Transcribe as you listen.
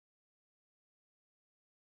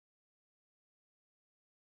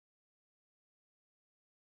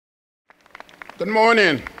Good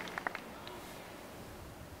morning.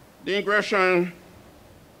 Dean Gresham,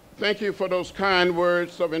 thank you for those kind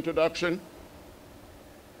words of introduction.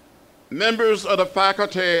 Members of the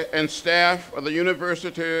faculty and staff of the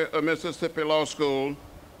University of Mississippi Law School,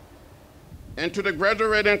 and to the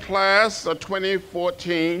graduating class of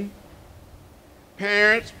 2014,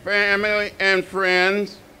 parents, family, and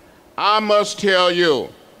friends, I must tell you,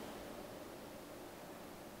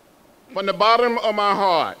 from the bottom of my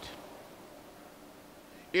heart,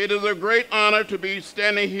 it is a great honor to be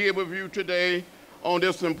standing here with you today on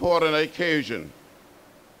this important occasion.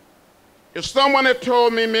 If someone had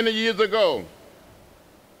told me many years ago,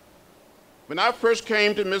 when I first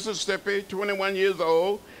came to Mississippi, 21 years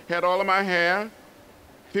old, had all of my hair,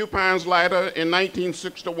 a few pounds lighter in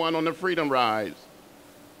 1961 on the Freedom Rise,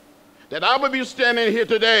 that I would be standing here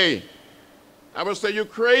today, I would say, you're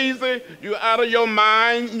crazy, you're out of your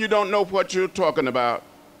mind, you don't know what you're talking about.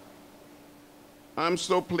 I'm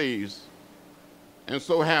so pleased and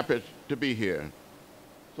so happy to be here.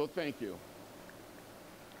 So thank you.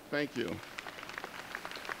 Thank you.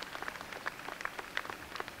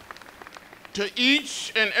 To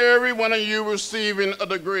each and every one of you receiving a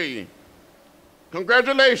degree,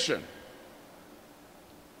 congratulations.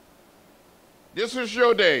 This is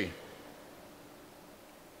your day,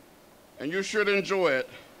 and you should enjoy it.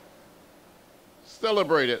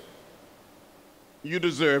 Celebrate it. You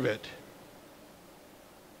deserve it.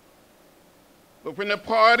 But when the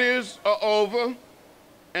parties are over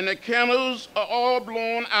and the candles are all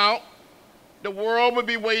blown out, the world will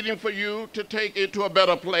be waiting for you to take it to a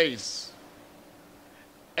better place.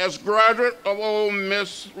 As graduate of Ole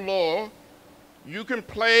Miss Law, you can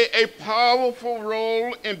play a powerful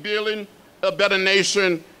role in building a better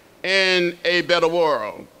nation and a better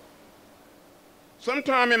world.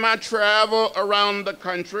 Sometime in my travel around the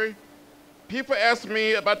country, people ask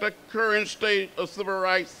me about the current state of civil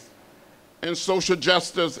rights and social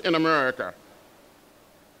justice in America.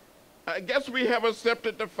 I guess we have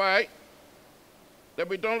accepted the fact that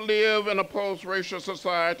we don't live in a post-racial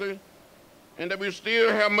society and that we still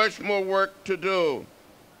have much more work to do.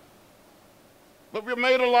 But we've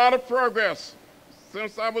made a lot of progress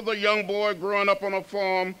since I was a young boy growing up on a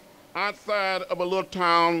farm outside of a little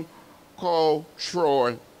town called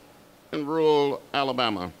Troy in rural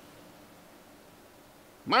Alabama.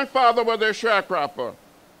 My father was a sharecropper,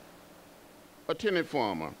 a tenant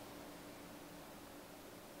farmer.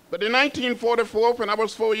 But in 1944, when I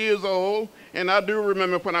was 4 years old, and I do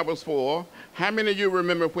remember when I was 4, how many of you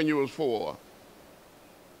remember when you was 4?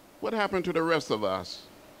 What happened to the rest of us?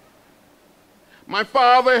 My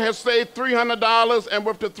father had saved $300, and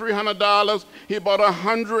with the $300, he bought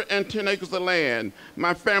 110 acres of land.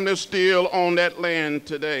 My family still own that land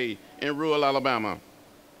today in rural Alabama.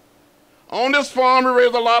 On this farm, we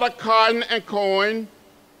raised a lot of cotton and corn,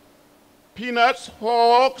 peanuts,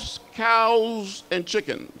 hogs, cows, and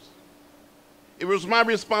chickens. It was my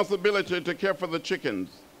responsibility to care for the chickens.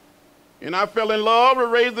 And I fell in love with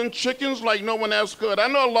raising chickens like no one else could. I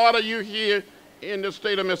know a lot of you here in the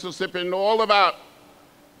state of Mississippi know all about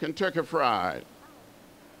Kentucky Fried,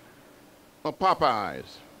 or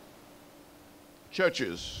Popeyes,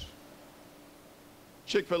 Church's,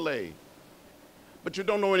 Chick-fil-A, but you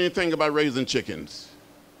don't know anything about raising chickens.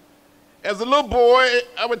 As a little boy,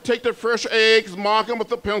 I would take the fresh eggs, mark them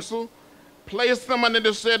with a pencil, place them under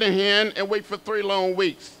the setting hen, and wait for 3 long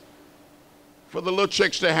weeks for the little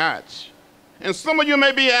chicks to hatch. And some of you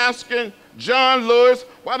may be asking, John Lewis,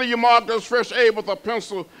 why do you mark those fresh eggs with a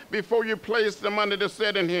pencil before you place them under the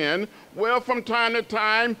setting hen? Well, from time to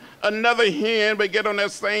time, another hen would get on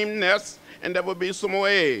that same nest, and there would be some more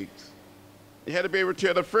eggs. You had to be able to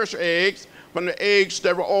tell the fresh eggs from the eggs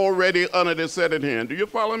that were already under the setting hen. Do you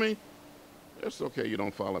follow me? It's okay, you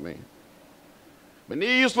don't follow me. When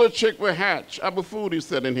these little chicks would hatch, I would fool these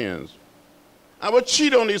setting hens. I would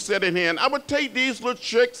cheat on these setting hens. I would take these little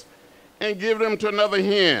chicks and give them to another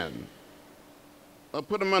hen. Or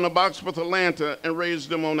put them in a box with a lantern and raise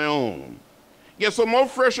them on their own. Get some more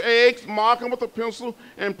fresh eggs, mark them with a pencil,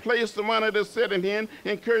 and place them under the setting hen,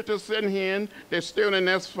 encourage the setting hen to stay in the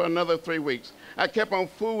nest for another 3 weeks. I kept on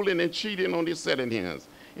fooling and cheating on these setting hens.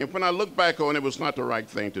 And when I look back on it, it was not the right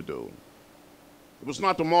thing to do. It was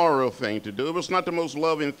not the moral thing to do. It was not the most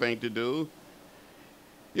loving thing to do.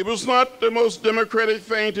 It was not the most democratic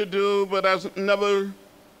thing to do, but I never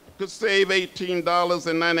could save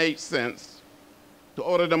 $18.98 to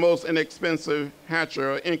order the most inexpensive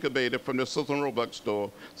hatcher or incubator from the Susan Roebuck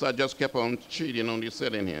store, so I just kept on cheating on these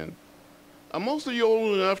setting hen. Are most of you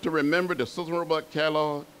old enough to remember the Susan Roebuck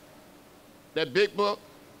catalog? That big book,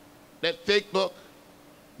 that thick book,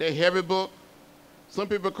 that heavy book? Some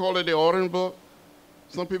people call it the ordering book.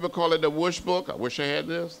 Some people call it the wish book. I wish I had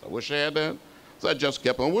this. I wish I had that. So I just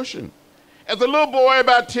kept on wishing. As a little boy,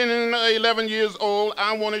 about 10 and 11 years old,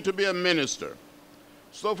 I wanted to be a minister.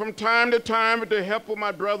 So from time to time, with the help of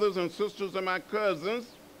my brothers and sisters and my cousins,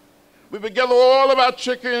 we would gather all of our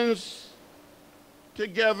chickens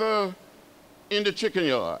together in the chicken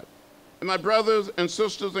yard. And my brothers and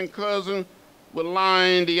sisters and cousins would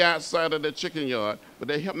line the outside of the chicken yard, but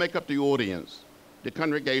they helped make up the audience, the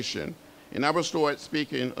congregation, and I would start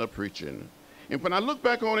speaking or preaching. And when I look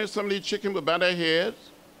back on it, some of these chickens would bow their heads.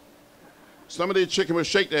 Some of these chickens would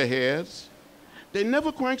shake their heads. They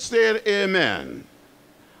never quite said amen.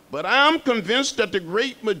 But I'm convinced that the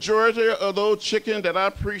great majority of those chickens that I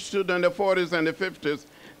preached to in the 40s and the 50s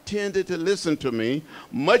tended to listen to me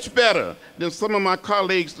much better than some of my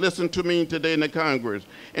colleagues listen to me today in the Congress.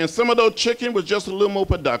 And some of those chickens was just a little more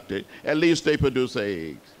productive. At least they produce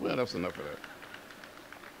eggs. Well, that's enough of that.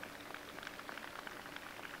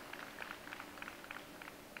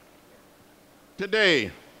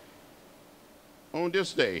 Today, on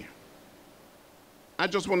this day, I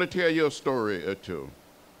just want to tell you a story or two.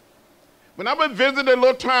 When I would visit the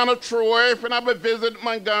little town of Troy, when I would visit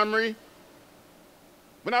Montgomery,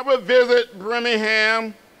 when I would visit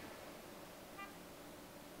Birmingham,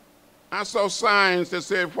 I saw signs that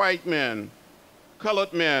said white men,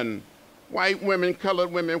 colored men, white women,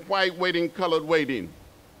 colored women, white waiting, colored waiting.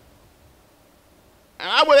 And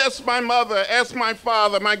I would ask my mother, ask my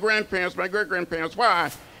father, my grandparents, my great-grandparents,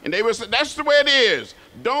 why? And they would say, that's the way it is.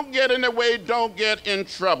 Don't get in the way, don't get in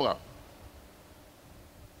trouble.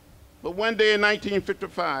 But one day in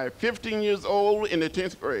 1955, 15 years old in the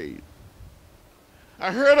 10th grade,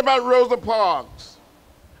 I heard about Rosa Parks.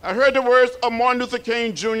 I heard the words of Martin Luther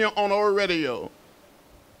King Jr. on our radio.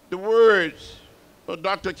 The words of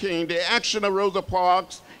Dr. King, the action of Rosa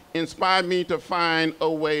Parks inspired me to find a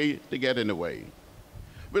way to get in the way.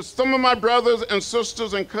 With some of my brothers and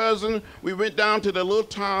sisters and cousins, we went down to the little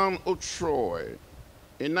town of Troy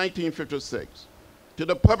in 1956, to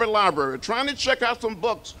the public library, trying to check out some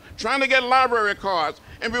books, trying to get library cards,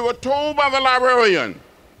 and we were told by the librarian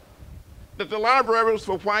that the library was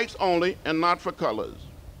for whites only and not for colors.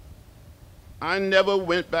 I never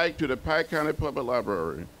went back to the Pike County Public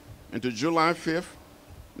Library until July 5th,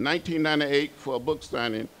 1998, for a book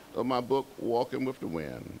signing of my book, Walking with the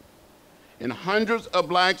Wind. And hundreds of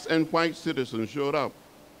blacks and white citizens showed up,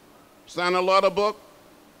 signed a lot of book,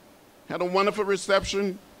 had a wonderful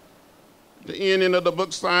reception. At the ending of the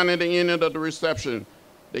book signing, at the ending of the reception,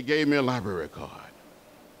 they gave me a library card.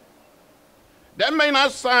 That may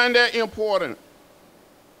not sound that important,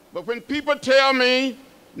 but when people tell me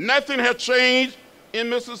nothing has changed in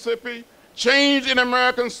Mississippi, changed in the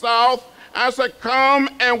American South, I say, come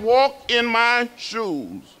and walk in my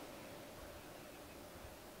shoes.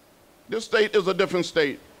 This state is a different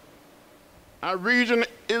state. Our region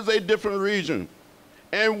is a different region.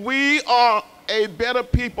 And we are a better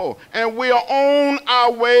people. And we are on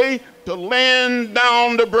our way to laying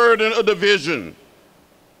down the burden of division,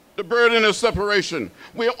 the burden of separation.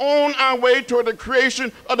 We are on our way toward the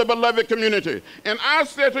creation of the beloved community. And I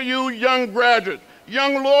say to you, young graduates,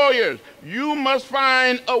 young lawyers, you must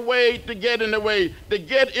find a way to get in the way, to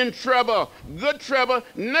get in trouble, good trouble,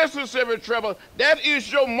 necessary trouble. That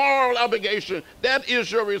is your moral obligation. That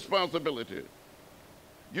is your responsibility.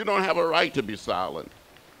 You don't have a right to be silent.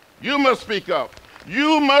 You must speak up.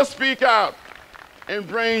 You must speak out and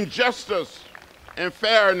bring justice and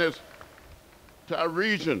fairness to our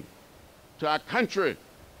region, to our country,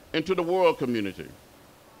 and to the world community.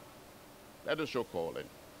 That is your calling.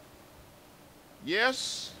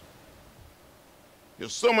 Yes,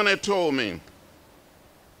 there's someone that told me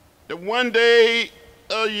that one day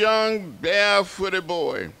a young barefooted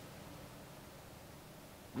boy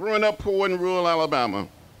growing up poor in rural Alabama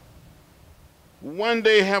one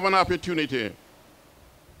day have an opportunity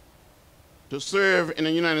to serve in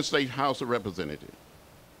the United States House of Representatives,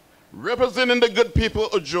 representing the good people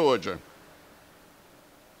of Georgia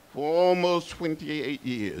for almost 28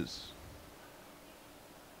 years.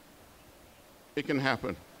 It can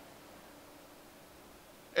happen.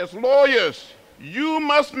 As lawyers, you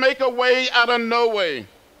must make a way out of no way.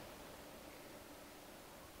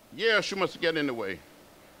 Yes, you must get in the way.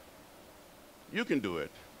 You can do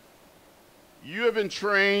it. You have been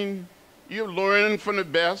trained. You've learned from the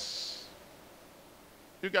best.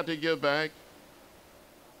 You got to give back.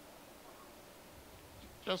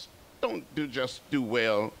 Just don't do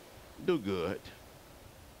well. Do good.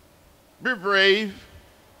 Be brave.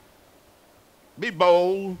 Be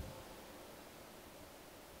bold,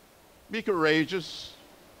 be courageous,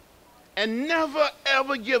 and never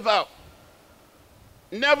ever give up.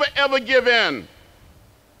 Never ever give in.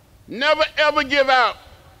 Never ever give out.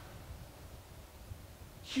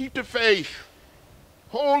 Keep the faith.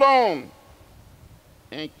 Hold on.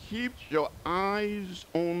 And keep your eyes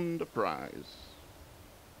on the prize.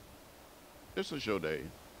 This is your day.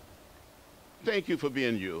 Thank you for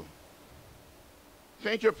being you.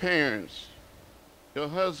 Thank your parents, your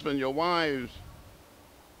husband, your wives,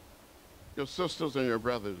 your sisters and your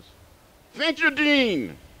brothers. Thank your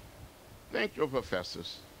dean. Thank your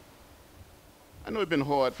professors. I know it's been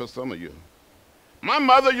hard for some of you. My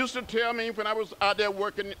mother used to tell me when I was out there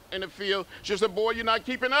working in the field, she said, boy, you're not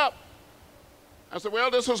keeping up. I said, well,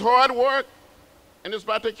 this is hard work, and it's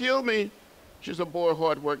about to kill me. She said, boy,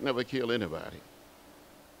 hard work never kill anybody.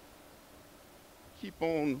 Keep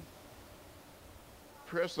on,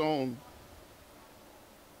 press on,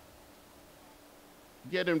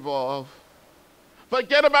 get involved.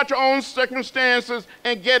 Forget about your own circumstances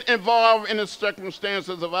and get involved in the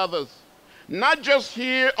circumstances of others. Not just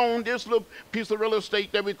here on this little piece of real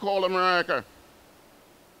estate that we call America.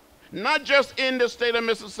 Not just in the state of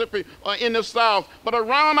Mississippi or in the South, but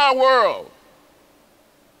around our world.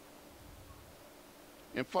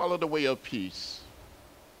 And follow the way of peace.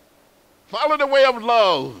 Follow the way of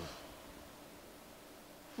love.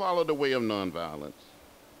 Follow the way of nonviolence.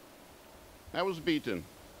 I was beaten,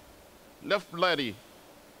 left bloody,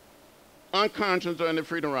 unconscious during the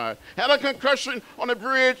Freedom Ride. Had a concussion on a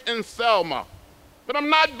bridge in Selma. But I'm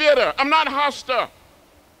not bitter. I'm not hostile.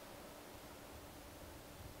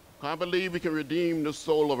 I believe we can redeem the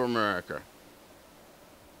soul of America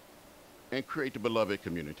and create the beloved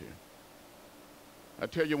community. I'll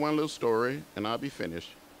tell you one little story, and I'll be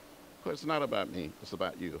finished. Because it's not about me. It's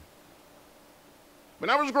about you. When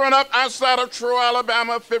I was growing up outside of Troy,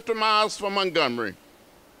 Alabama, 50 miles from Montgomery,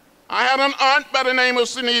 I had an aunt by the name of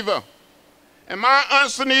Seneva. And my Aunt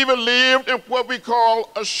Seneva lived in what we call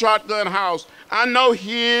a shotgun house. I know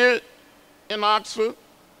here in Oxford,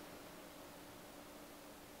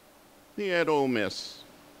 here at Ole Miss,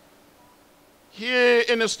 here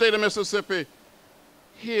in the state of Mississippi,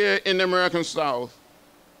 here in the American South,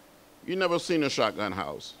 you never seen a shotgun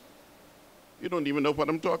house. You don't even know what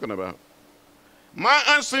I'm talking about. My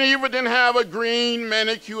Aunt Seneva didn't have a green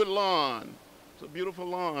manicured lawn. It's a beautiful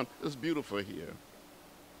lawn. It's beautiful here.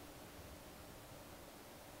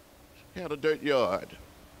 She had a dirt yard.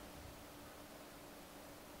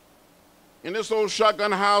 In this old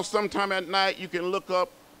shotgun house, sometime at night, you can look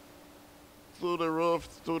up through the roof,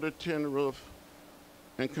 through the tin roof,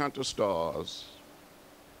 and count the stars.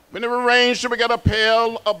 When it would rain, she would get a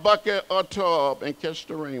pail, a bucket, or a tub, and catch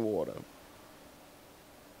the rainwater.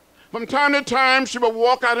 From time to time, she would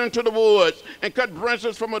walk out into the woods and cut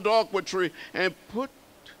branches from a dogwood tree and put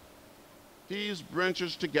these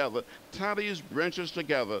branches together, tie these branches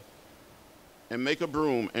together, and make a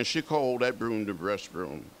broom, and she called that broom the brush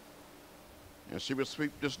broom. And she would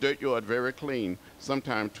sweep this dirt yard very clean,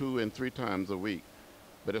 sometimes 2 and 3 times a week,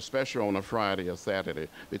 but especially on a Friday or Saturday,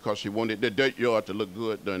 because she wanted the dirt yard to look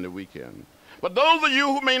good during the weekend. But those of you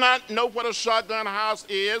who may not know what a shotgun house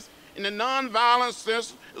is, in the nonviolent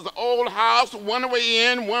sense, it's an old house, one way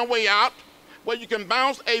in, one way out, where you can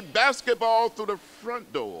bounce a basketball through the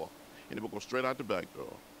front door, and it will go straight out the back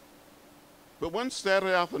door. But one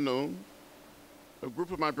Saturday afternoon, a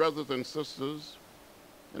group of my brothers and sisters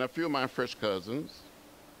and a few of my fresh cousins,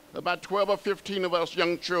 about 12 or 15 of us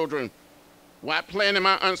young children, were out playing in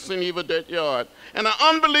my Aunt Seneva dirt yard. And an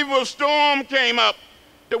unbelievable storm came up.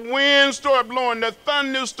 The wind started blowing, the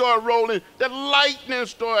thunder started rolling, the lightning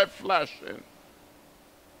started flashing.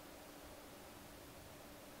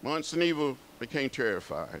 My Aunt Seneva became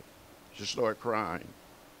terrified. She started crying.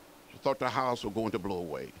 She thought the house was going to blow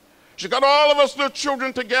away. She got all of us little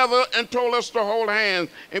children together and told us to hold hands.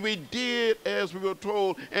 And we did as we were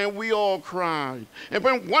told, and we all cried. And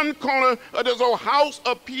when one corner of this old house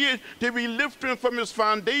appeared to be lifting from its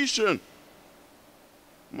foundation,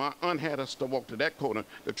 my aunt had us to walk to that corner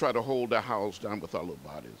to try to hold the house down with our little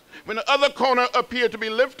bodies. When the other corner appeared to be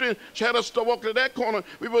lifting, she had us to walk to that corner.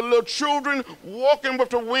 We were little children walking with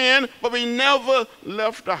the wind, but we never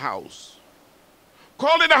left the house.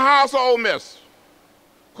 Call it the house of Ole Miss.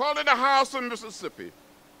 Call it the house of Mississippi.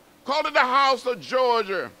 Call it the house of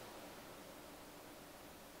Georgia.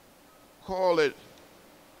 Call it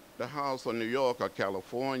the house of New York or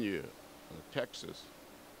California or Texas.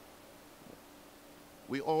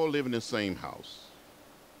 We all live in the same house.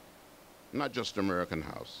 Not just the American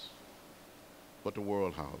house, but the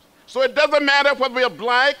world house. So it doesn't matter whether we are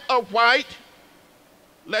black or white,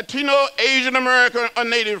 Latino, Asian American, or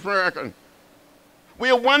Native American. We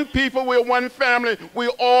are one people, we are one family. We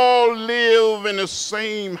all live in the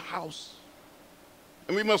same house.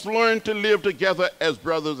 And we must learn to live together as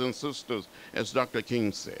brothers and sisters, as Dr.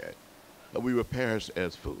 King said, or we will perish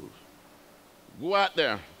as fools. Go out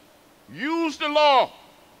there. Use the law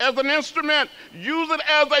as an instrument. Use it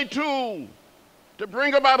as a tool to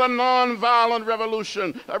bring about a nonviolent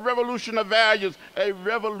revolution, a revolution of values, a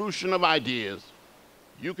revolution of ideas.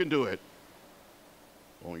 You can do it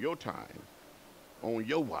on your time, on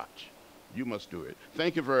your watch. You must do it.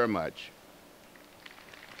 Thank you very much.